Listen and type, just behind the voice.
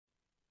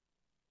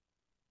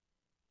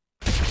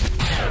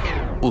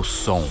O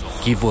som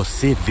que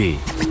você vê.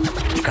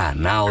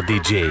 Canal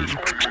DJ.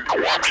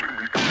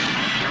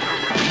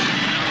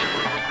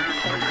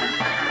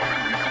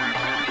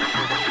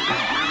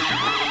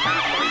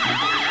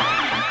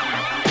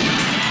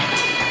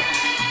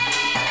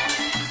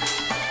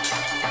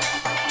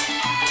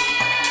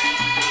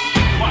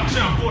 Watch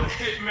out for the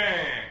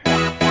hitman.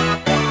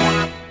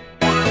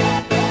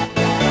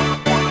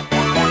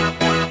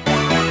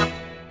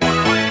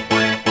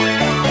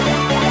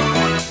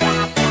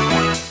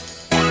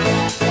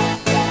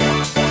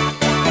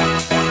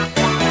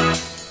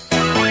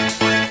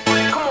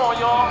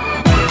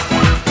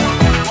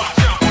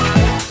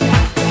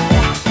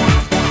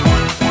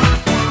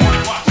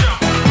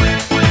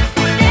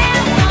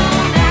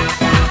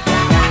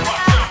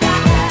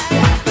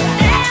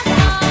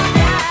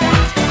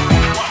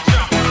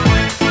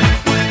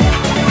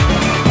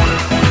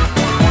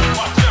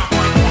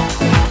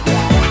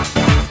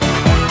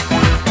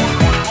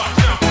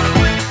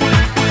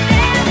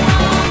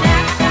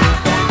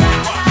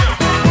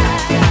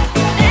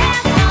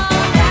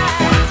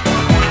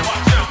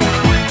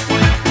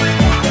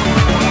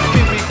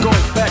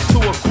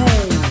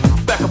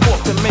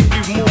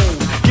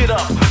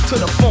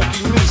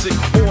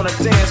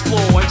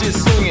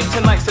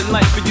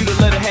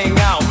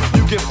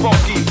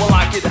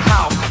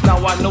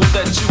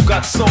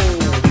 Soul.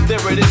 There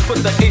it is,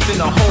 put the ace in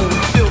the hole.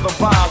 Feel the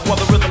vibe while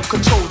the rhythm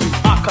controls you.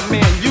 I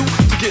command you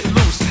to get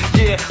loose.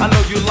 Yeah, I know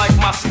you like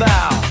my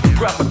style.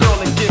 Grab a girl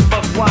and get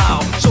buck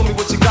wild. Show me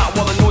what you got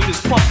while the noise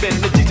is pumping.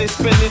 The DJ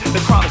spinning, the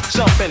crowd is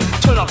jumping.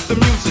 Turn up the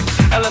music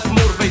and let's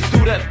motivate.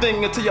 Do that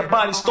thing until your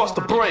body starts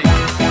to break.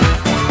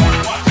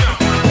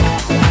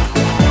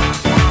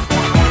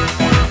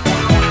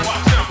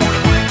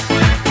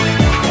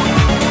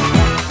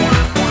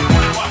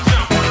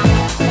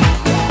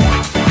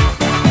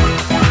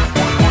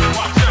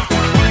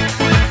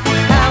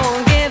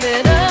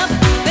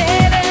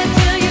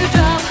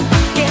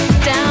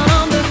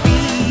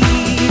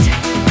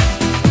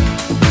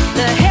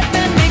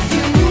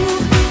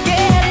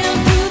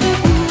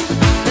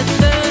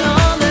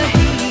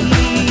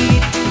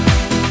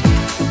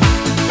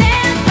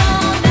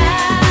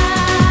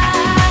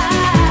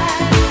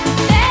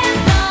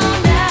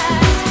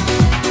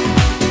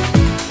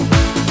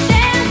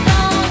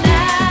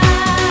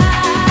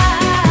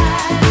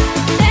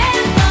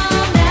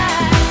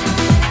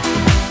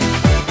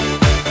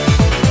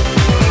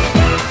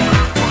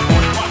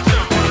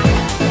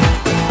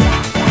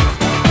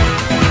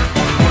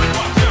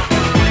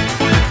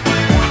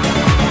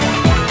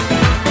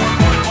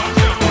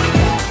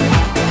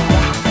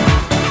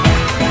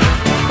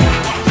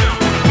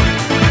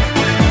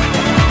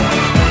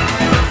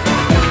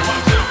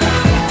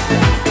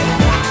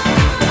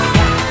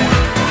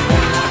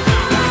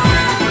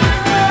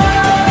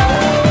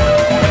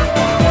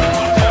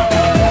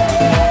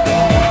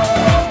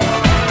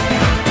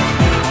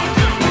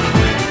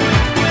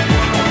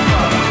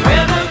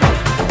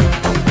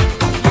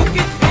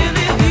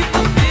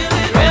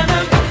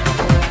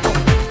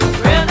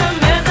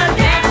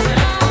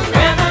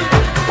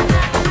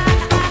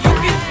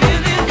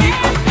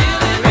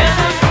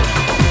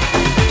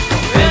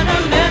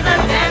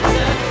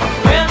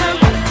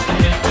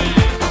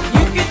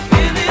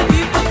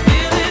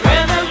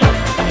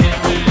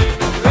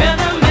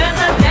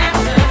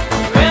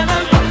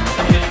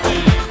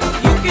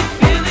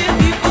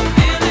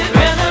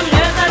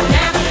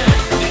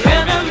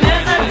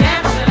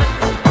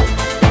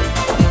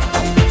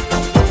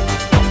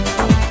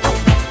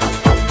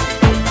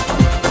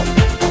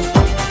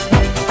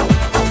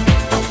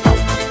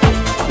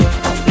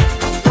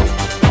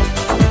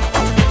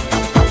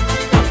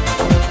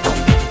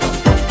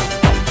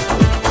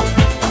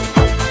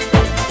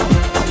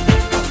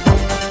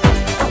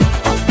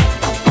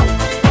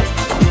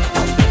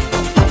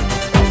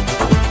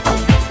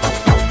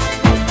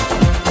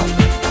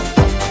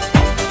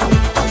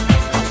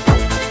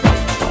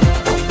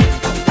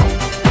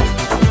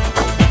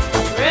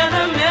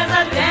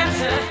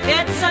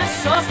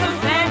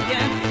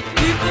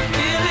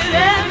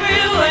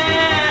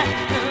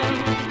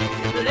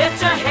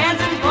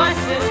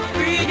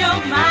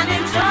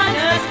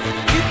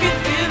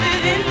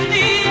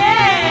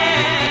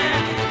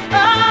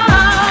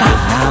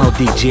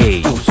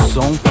 DJ, o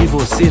som que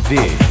você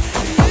vê.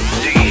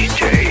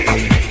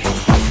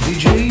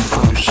 DJ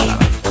Fabio San.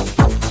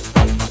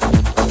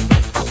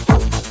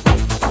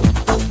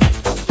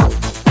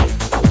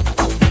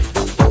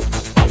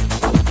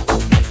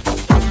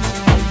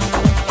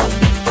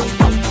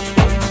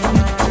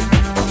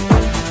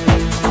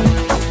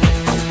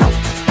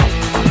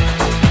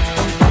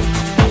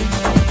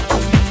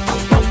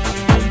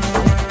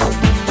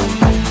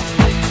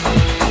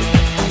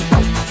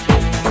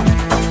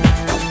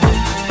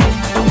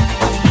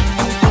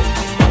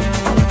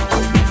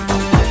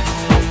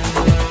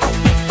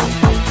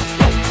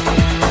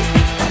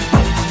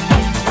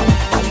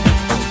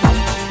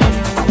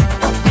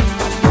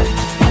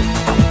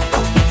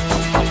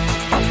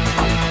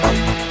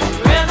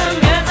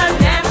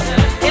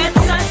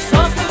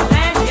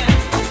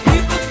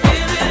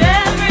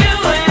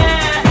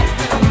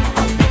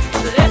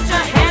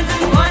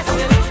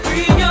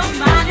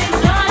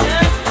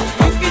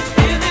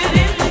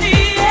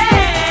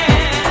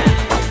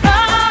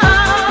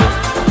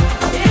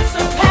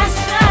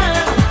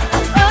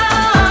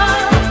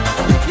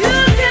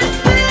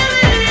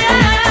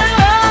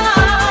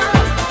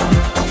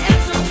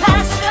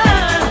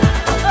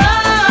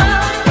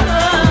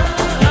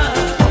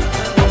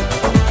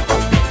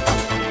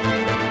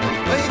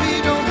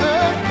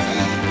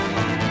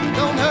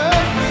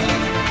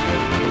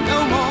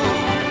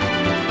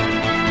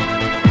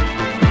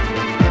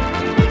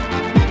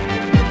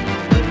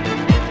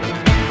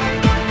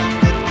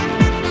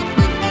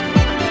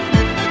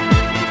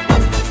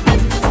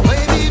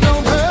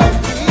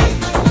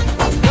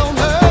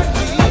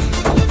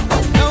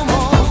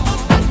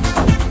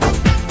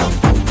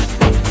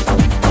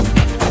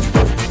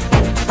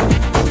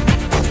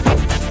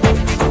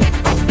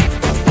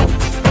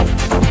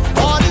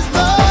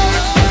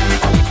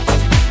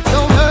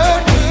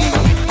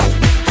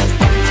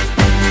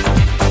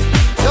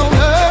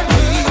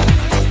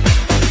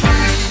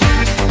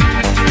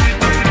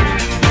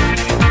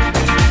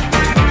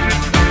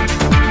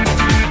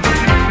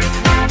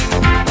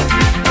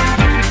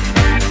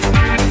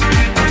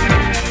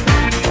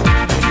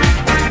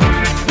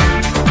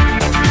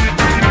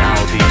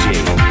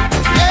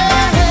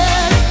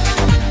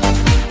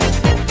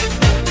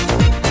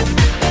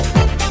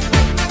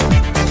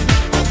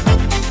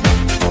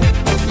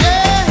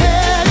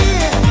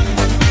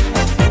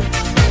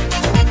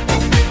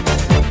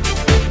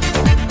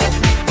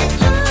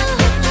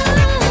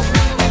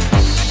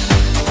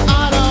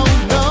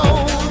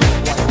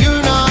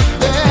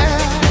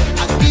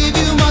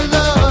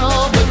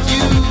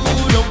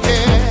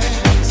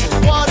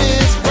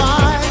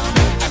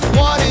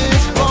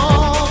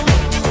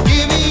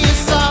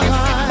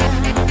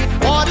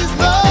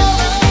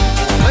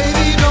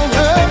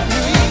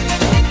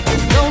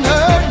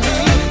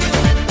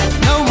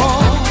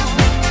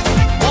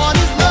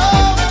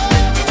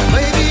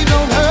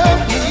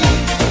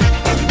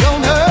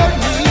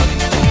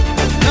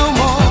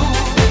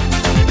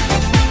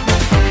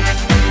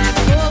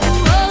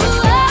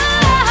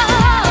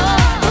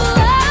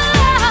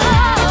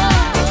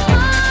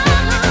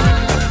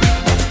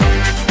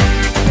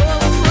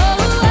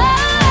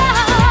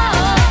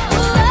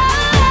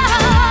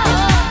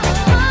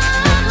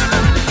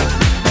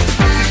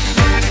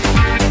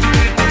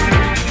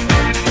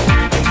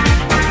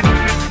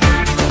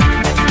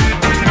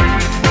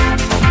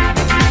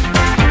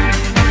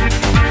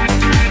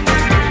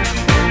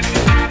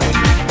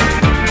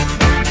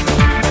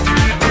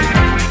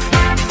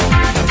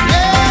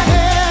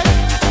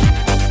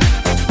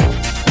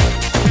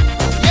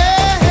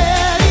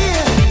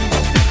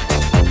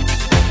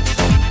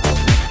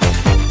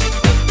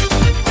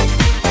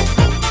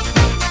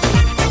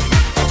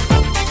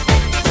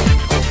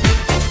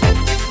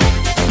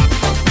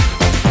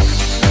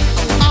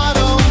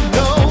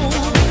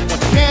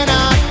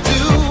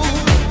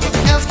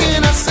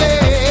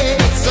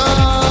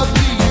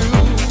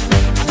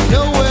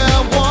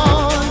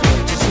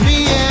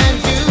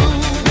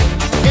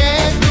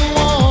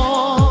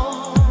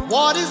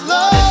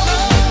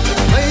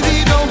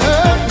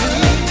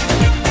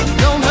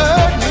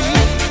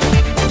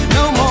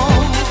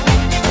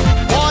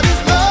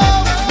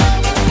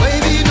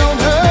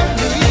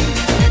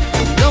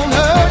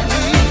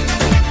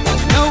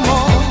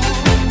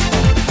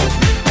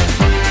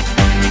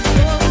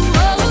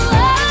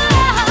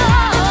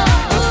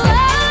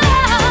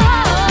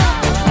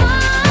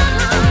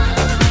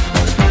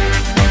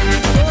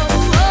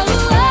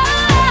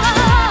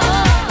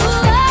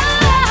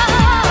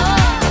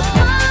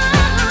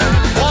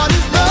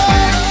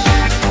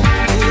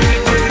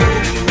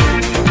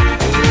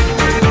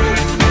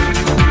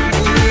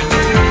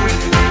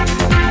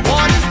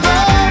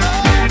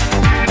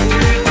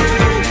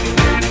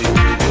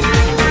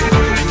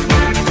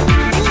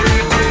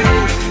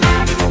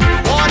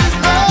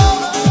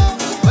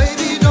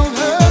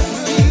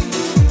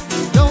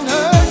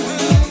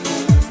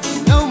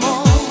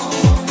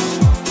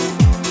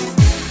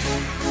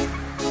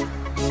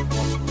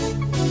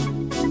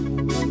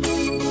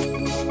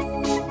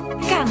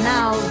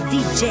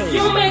 DJ.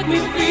 You make me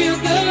feel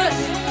good,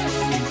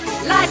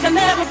 like I've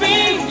never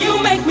been.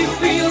 You make me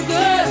feel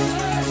good.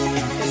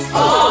 It's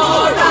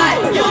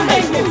alright. You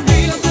make me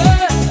feel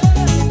good.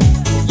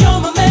 You're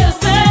my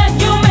medicine.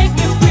 You make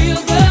me feel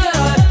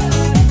good.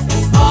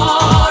 It's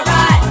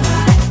alright.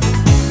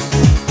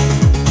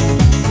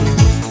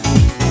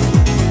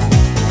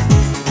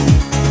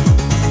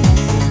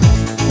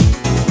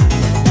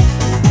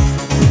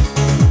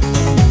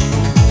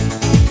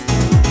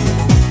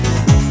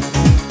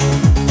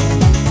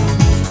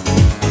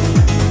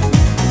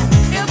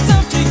 It's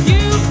up to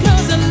you,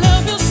 'cause I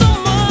love you so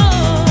much.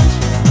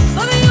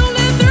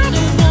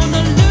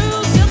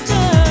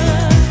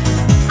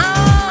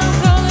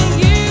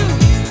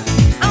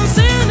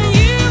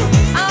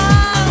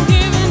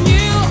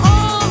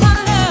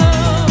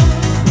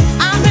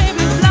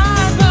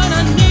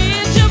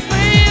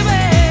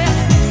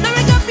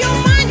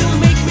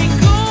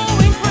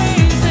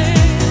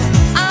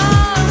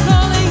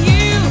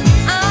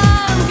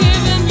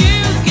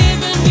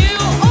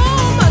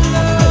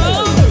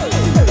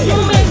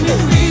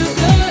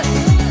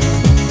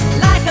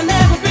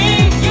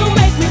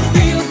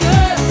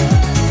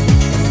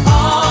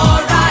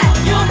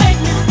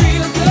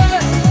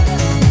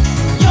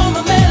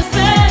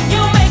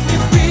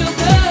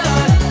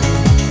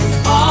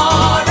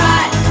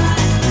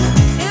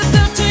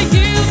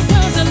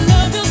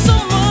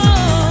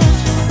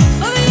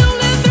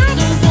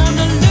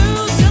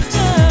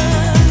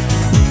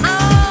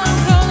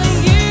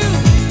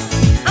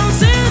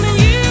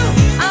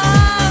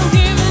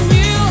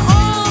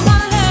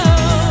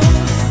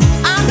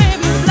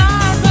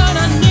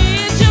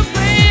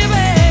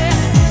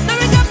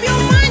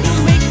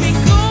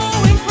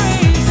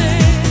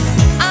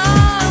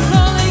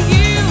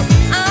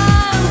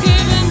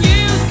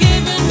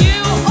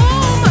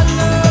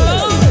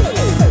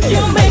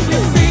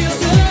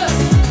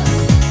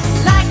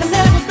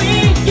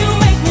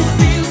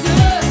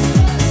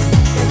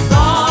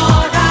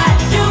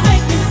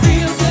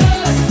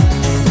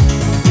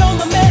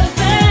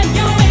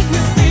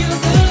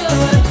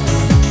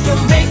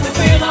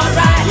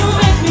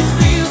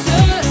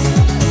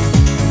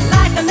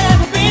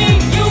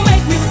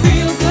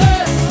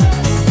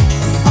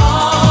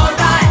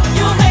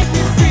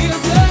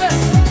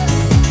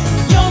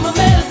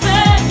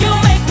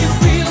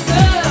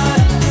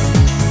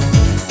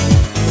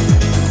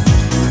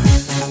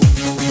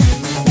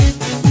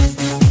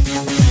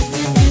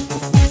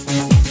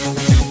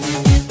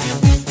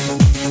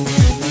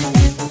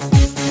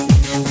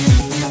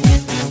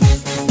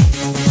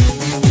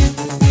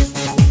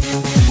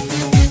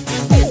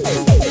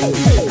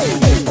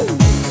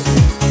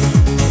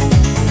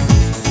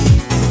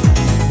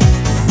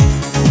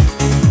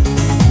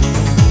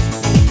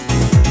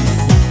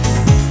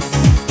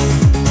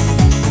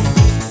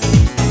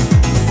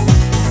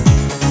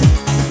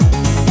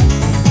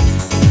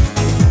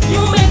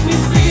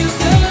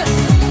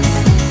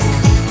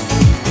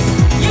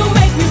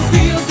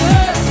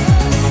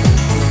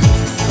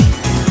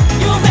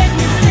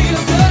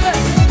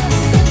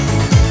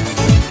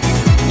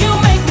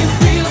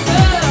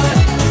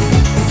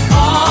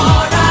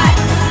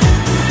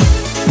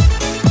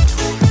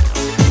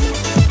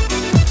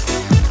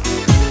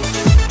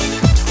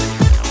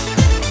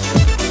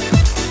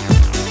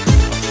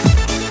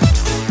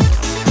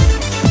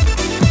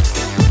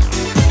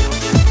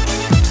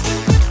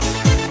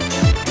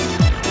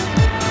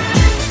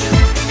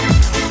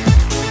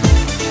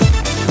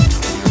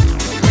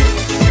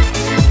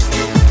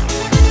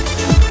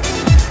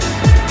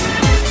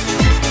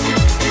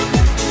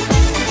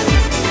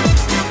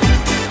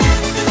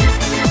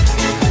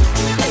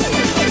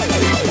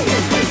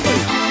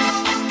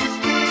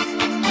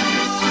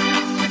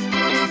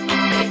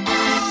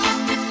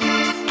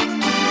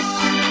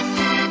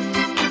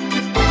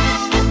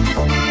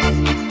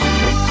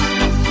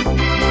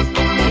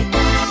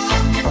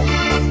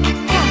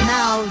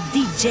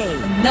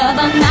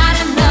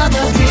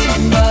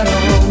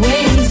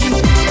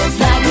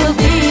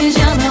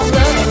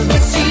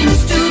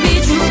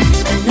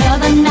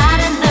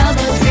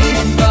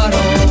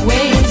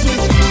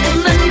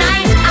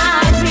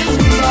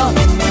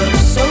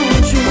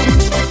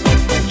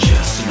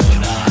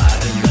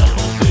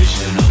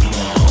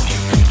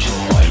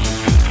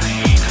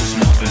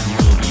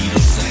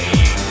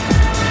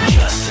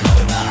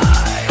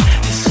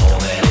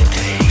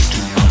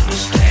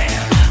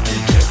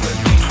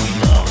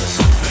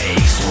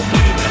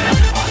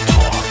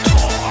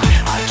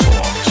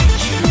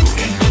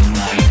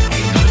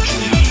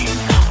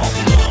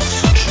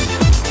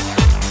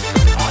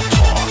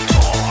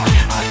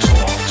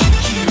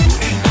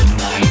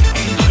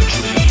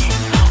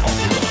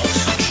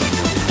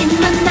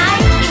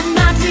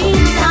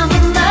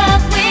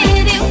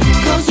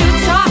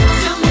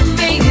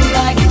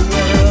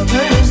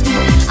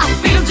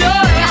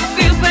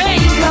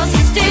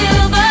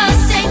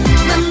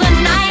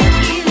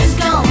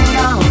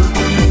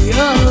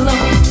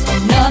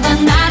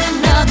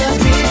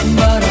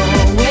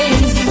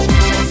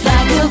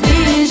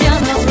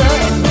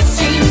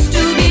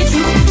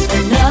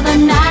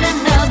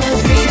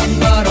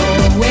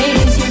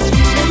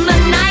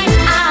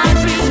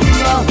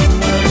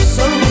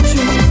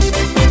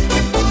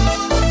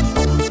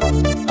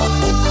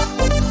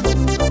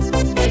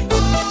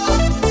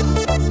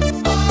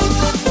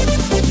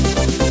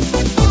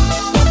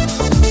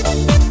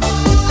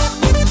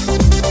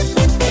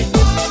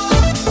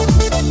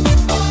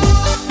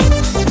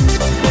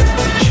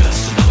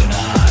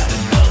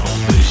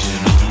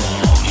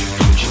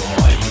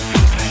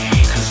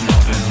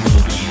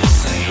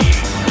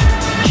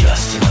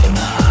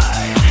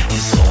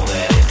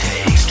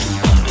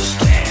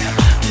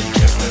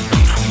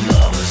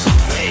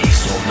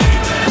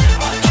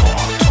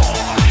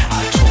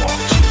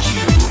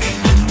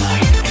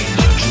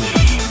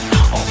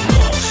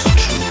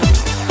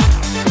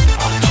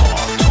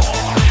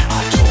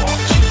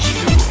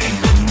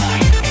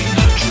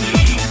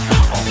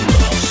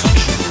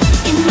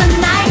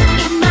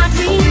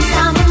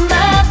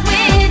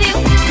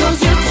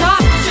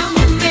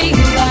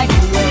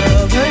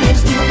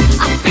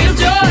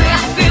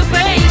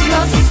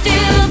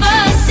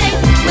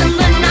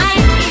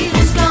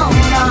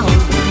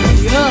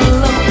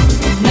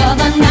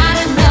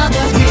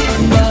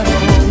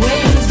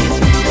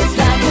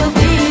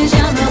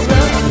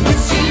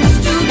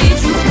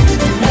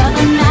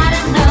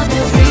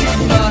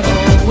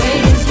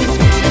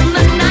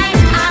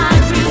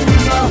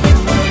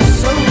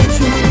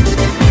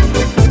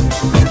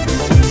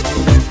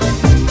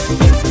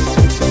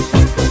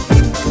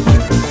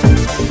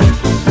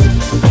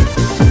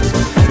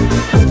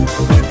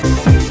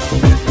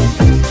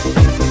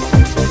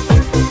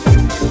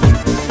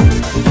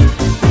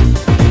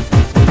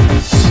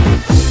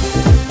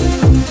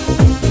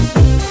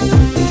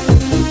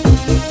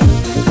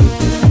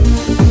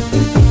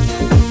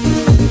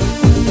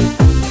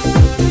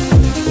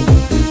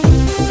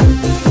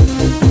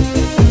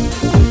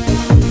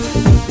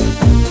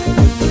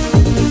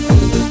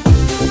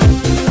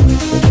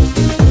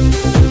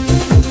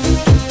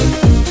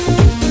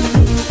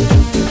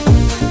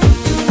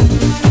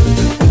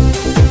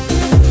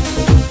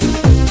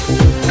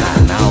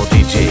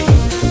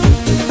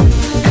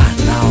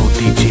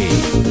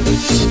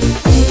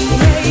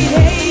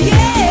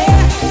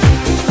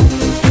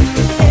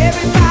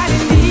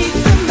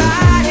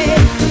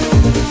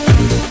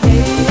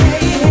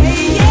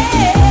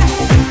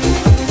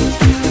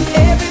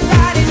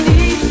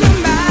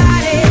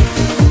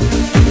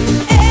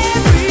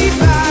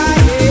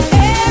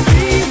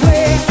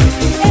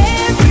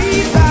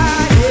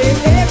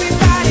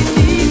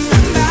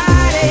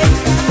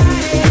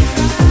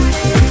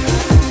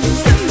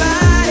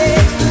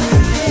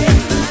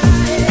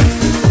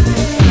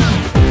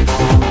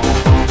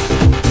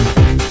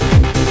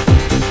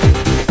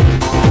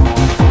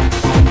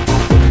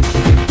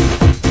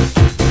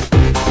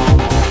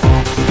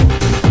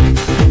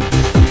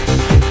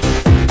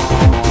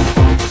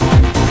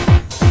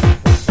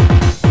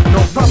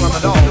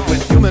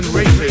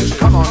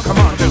 come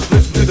on, just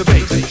listen to the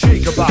bass.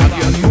 Shake your body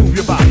and move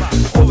your body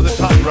over the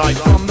top right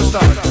from the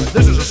start.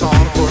 This is a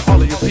song for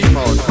all of you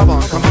people. Come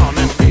on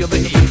and feel the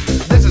heat.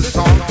 This is a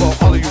song for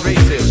all of you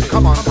races.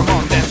 Come on,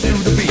 dance to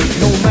the beat.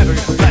 No matter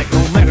if you're black,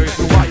 no matter if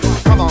you're white.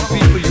 Come on,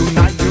 people,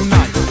 unite.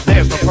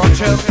 There's no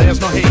frontier, there's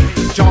no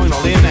hate. Join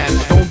all in and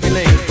don't be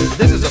late.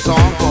 This is a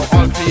song for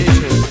all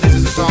creation. This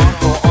is a song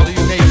for all of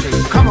you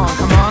nations. Come on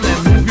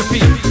and move your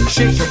feet.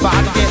 Shake your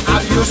body, get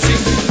out of your seat.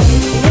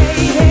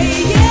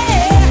 Hey, yeah.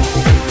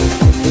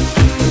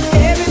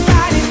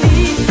 Everybody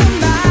needs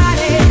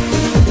somebody.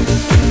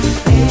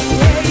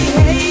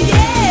 Hey,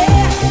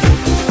 yeah.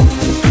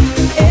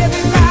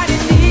 Everybody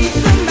needs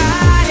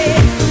somebody.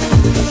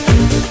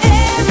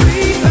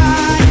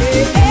 Everybody,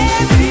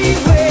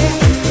 everywhere.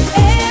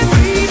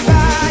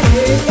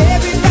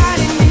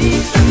 Everybody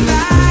needs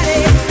somebody.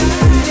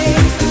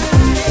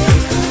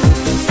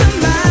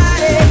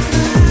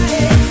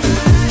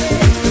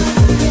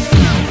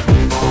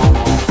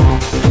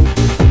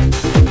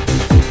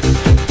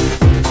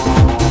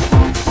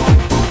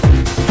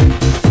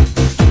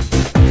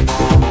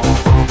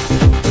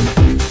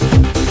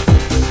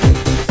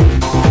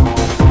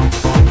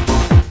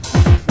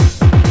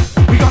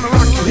 We're gonna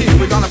rock you here,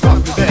 we're gonna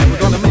rock you there. We're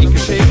gonna make you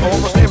shake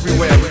almost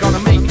everywhere. We're gonna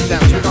make you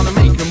dance, we're gonna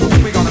make you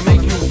move. We're gonna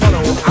make you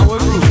follow our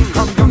groove.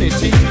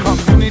 Community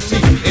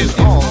is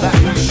all that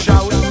we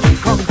shout.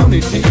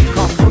 Community,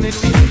 come on and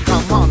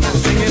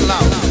sing it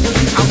loud.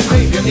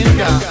 Australia,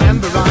 India,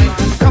 and the Rhine.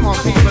 Come on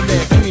people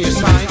there, give me a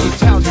sign.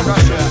 Italy,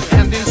 Russia,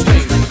 and in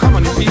Spain. Come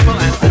on you people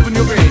and open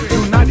your brain.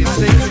 United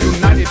States,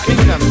 United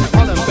Kingdom,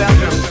 Holland,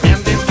 Belgium,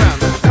 and in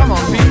France. Come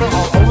on people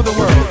all over the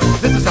world.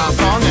 This is our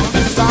song and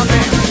this is our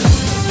dance.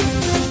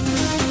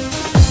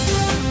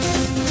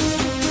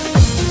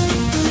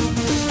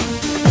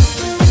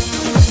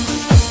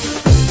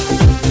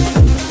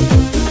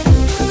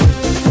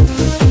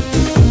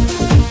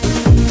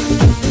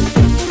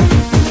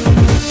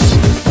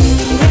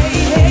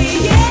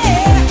 Hey,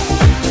 yeah.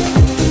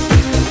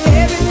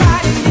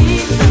 Everybody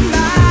needs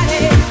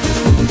somebody.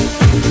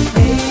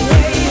 Hey,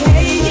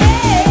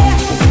 yeah.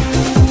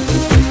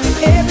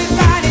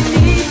 Everybody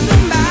needs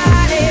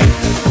somebody.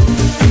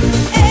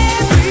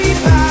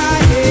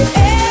 Everybody,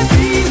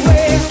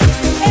 everywhere.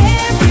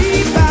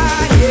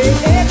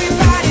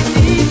 Everybody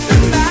needs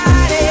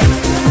somebody.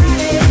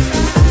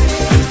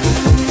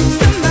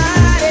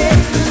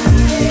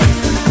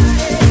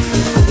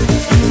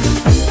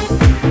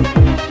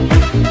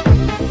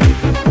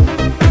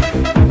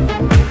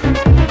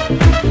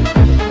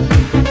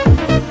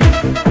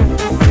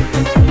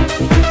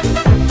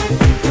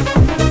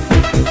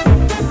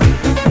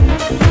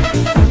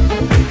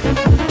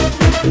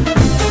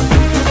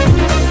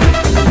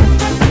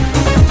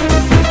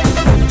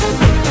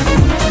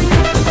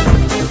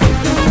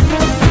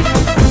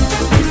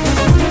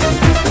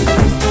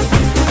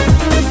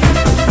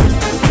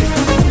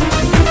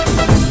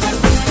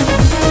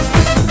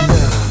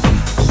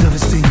 Love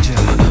is danger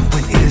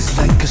when it is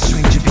like a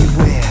stranger.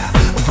 Beware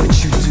of what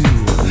you do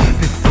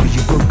before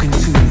you're broken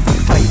to.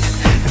 Fight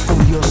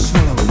before you're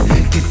swallowed.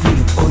 Get rid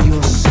of all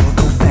your soul.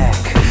 Go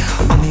back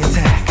on the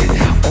attack,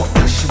 or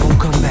else you won't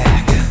come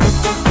back.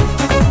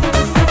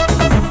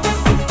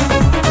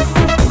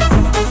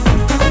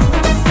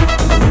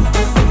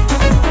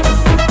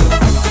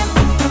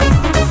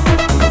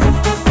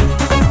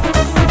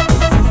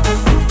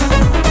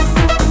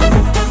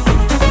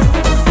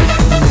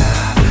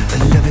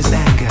 Love is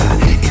anger.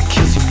 It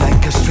kills you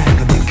like a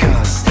strangle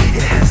because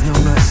it has no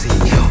mercy.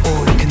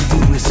 All it can do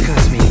is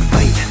curse me.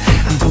 Fight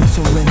and don't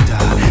surrender.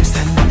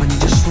 Stand up and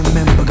just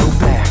remember. Go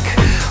back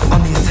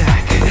on the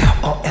attack,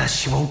 or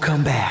else you won't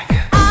come back.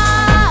 I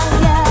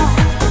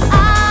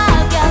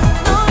got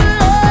no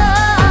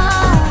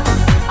love.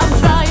 I'm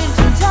trying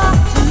to talk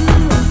to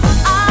you.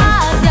 I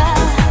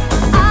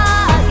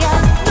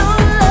got no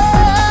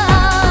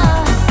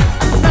love.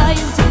 I'm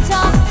trying to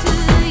talk to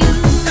you.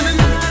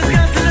 Everybody's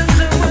got to love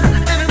someone.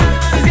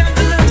 Everybody's got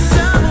to love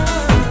someone.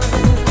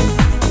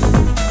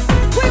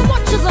 Wait,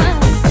 what you gonna?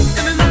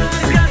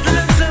 Everybody's got to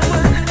love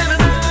someone.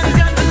 Everybody's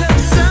got to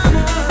love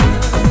someone.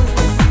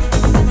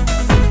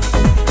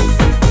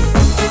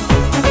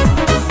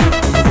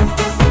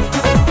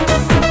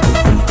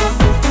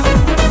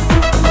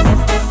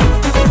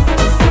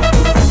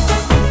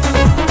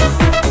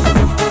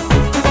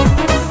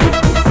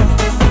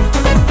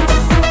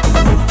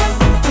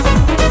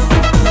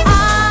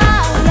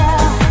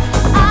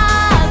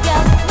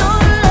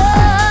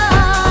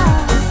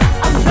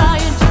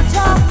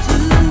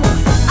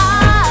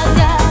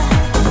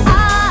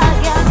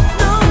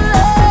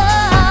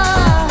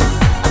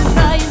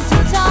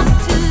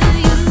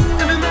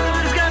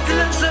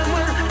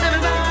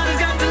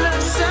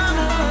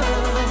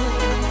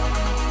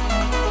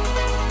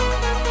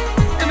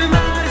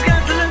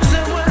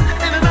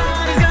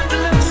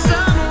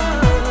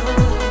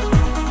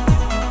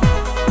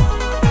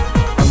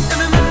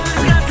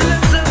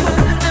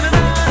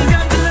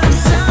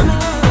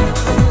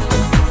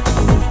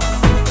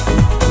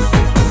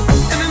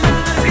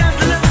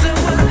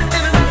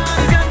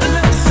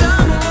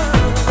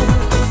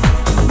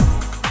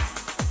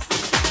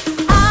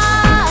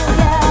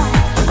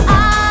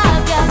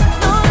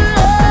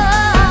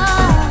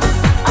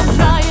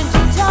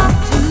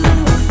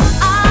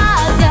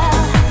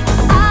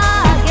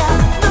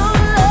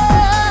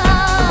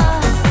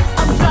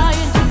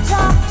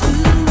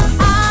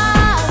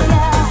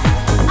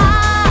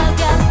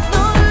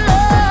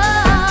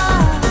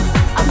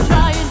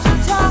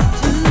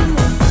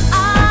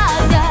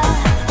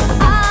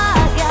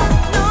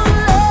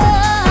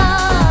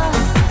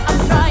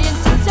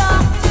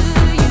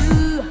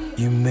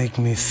 make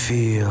me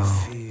feel.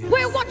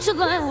 We're watching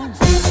them.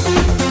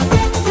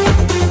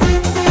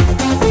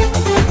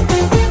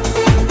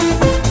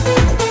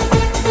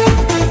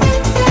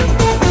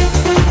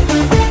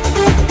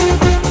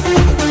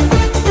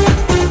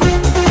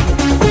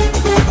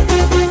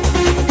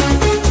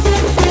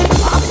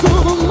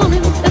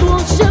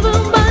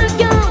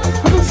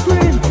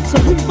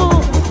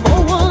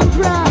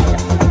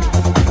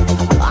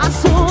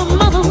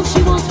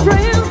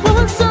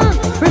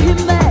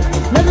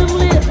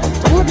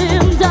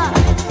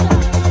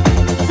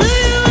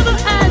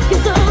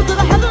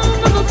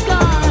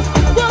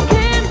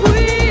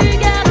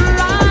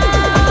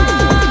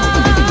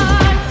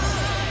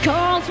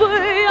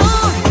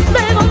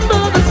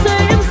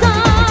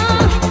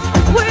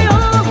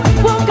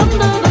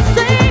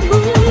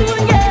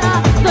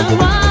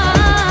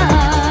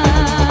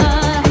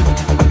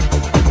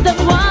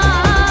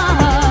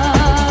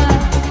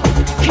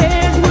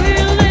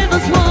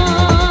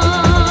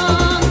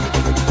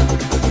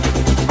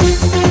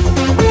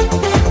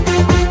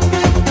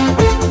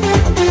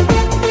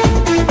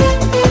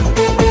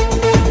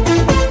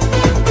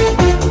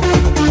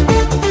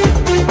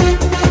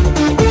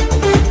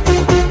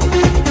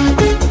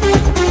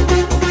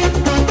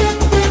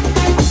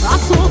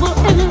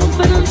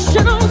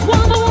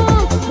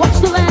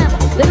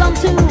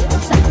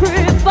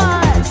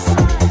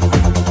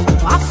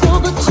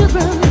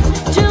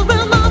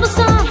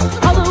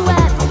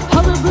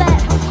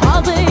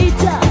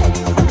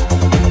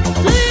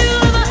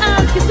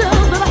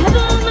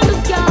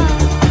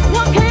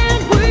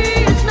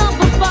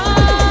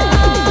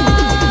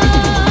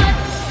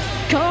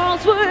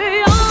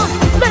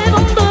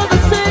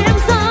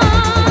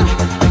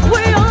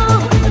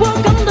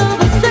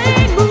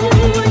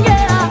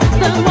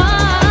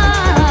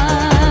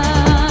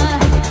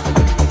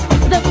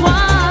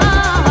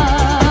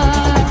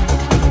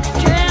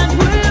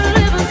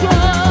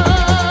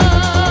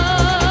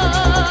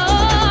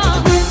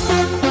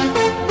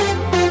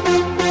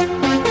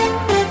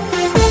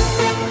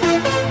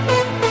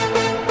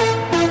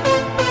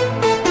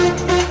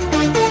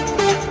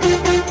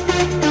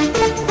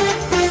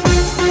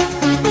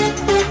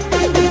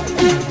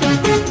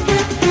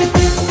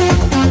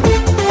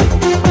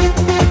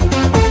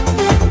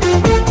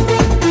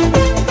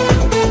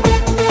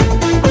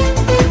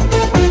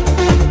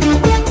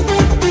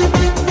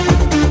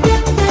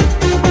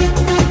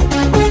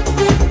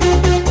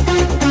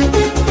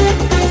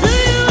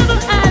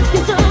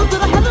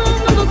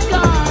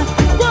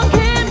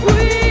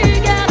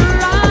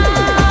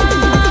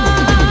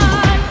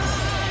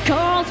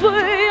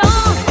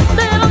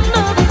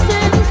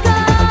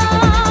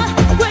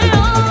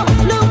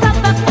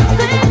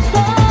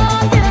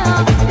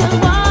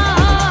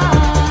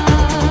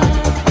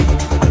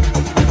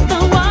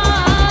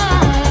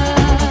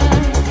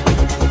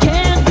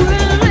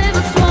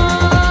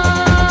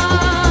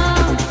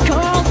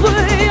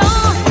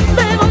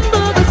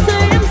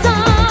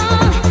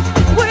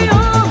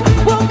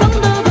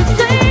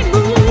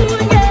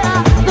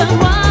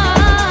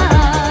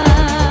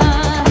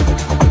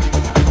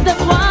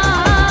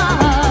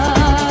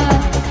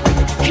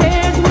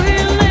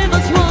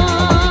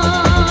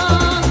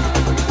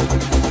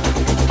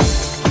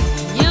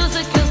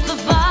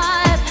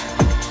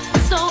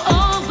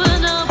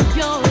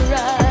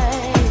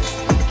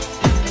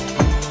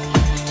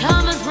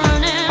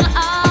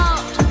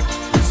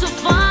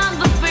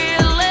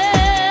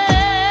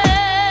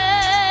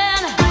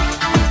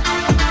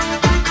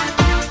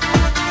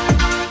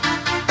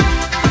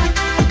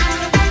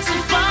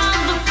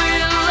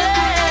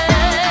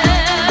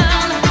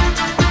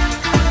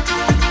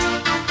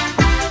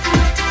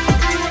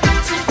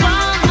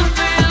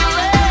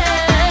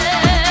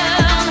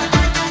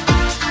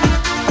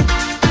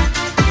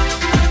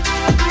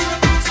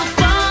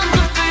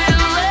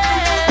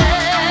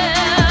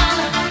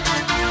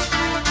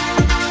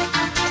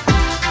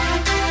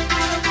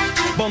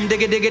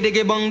 diggy diggy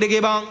diggy bong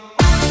diggy bong.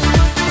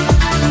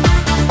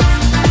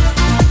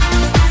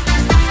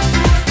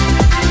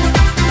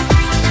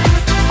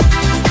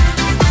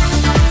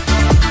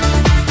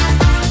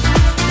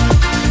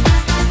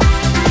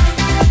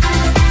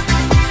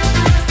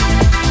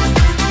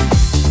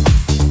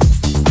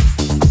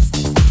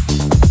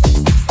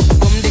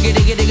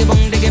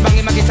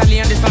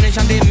 Italian, the Spanish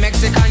and the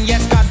Mexican.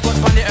 Yes, God put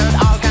on the earth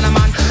all kind of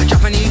man.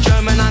 Japanese,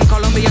 German and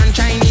Colombian,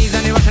 Chinese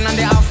and the Russian and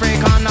the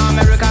African,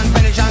 American,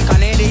 Spanish and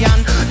Canadian,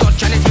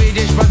 Dutch and the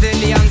Swedish,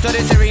 Brazilian, to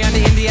the Syrian,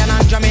 the Indian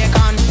and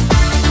Jamaican.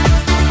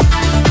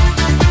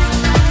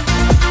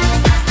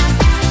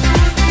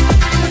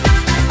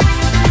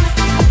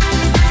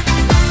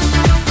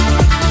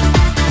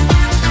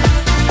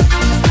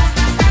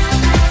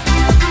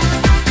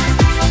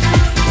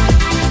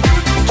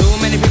 Too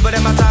many people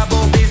them a talk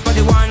about peace, but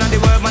the war and the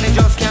world man, they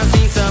just can't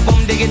see. So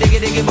boom diggy diggy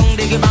diggy boom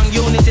diggy bang.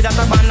 Unity that's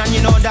a band and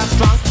you know that's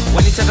strong.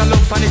 When you take a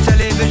look on the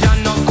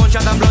television, no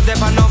gunshot and blood, there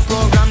are no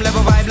program.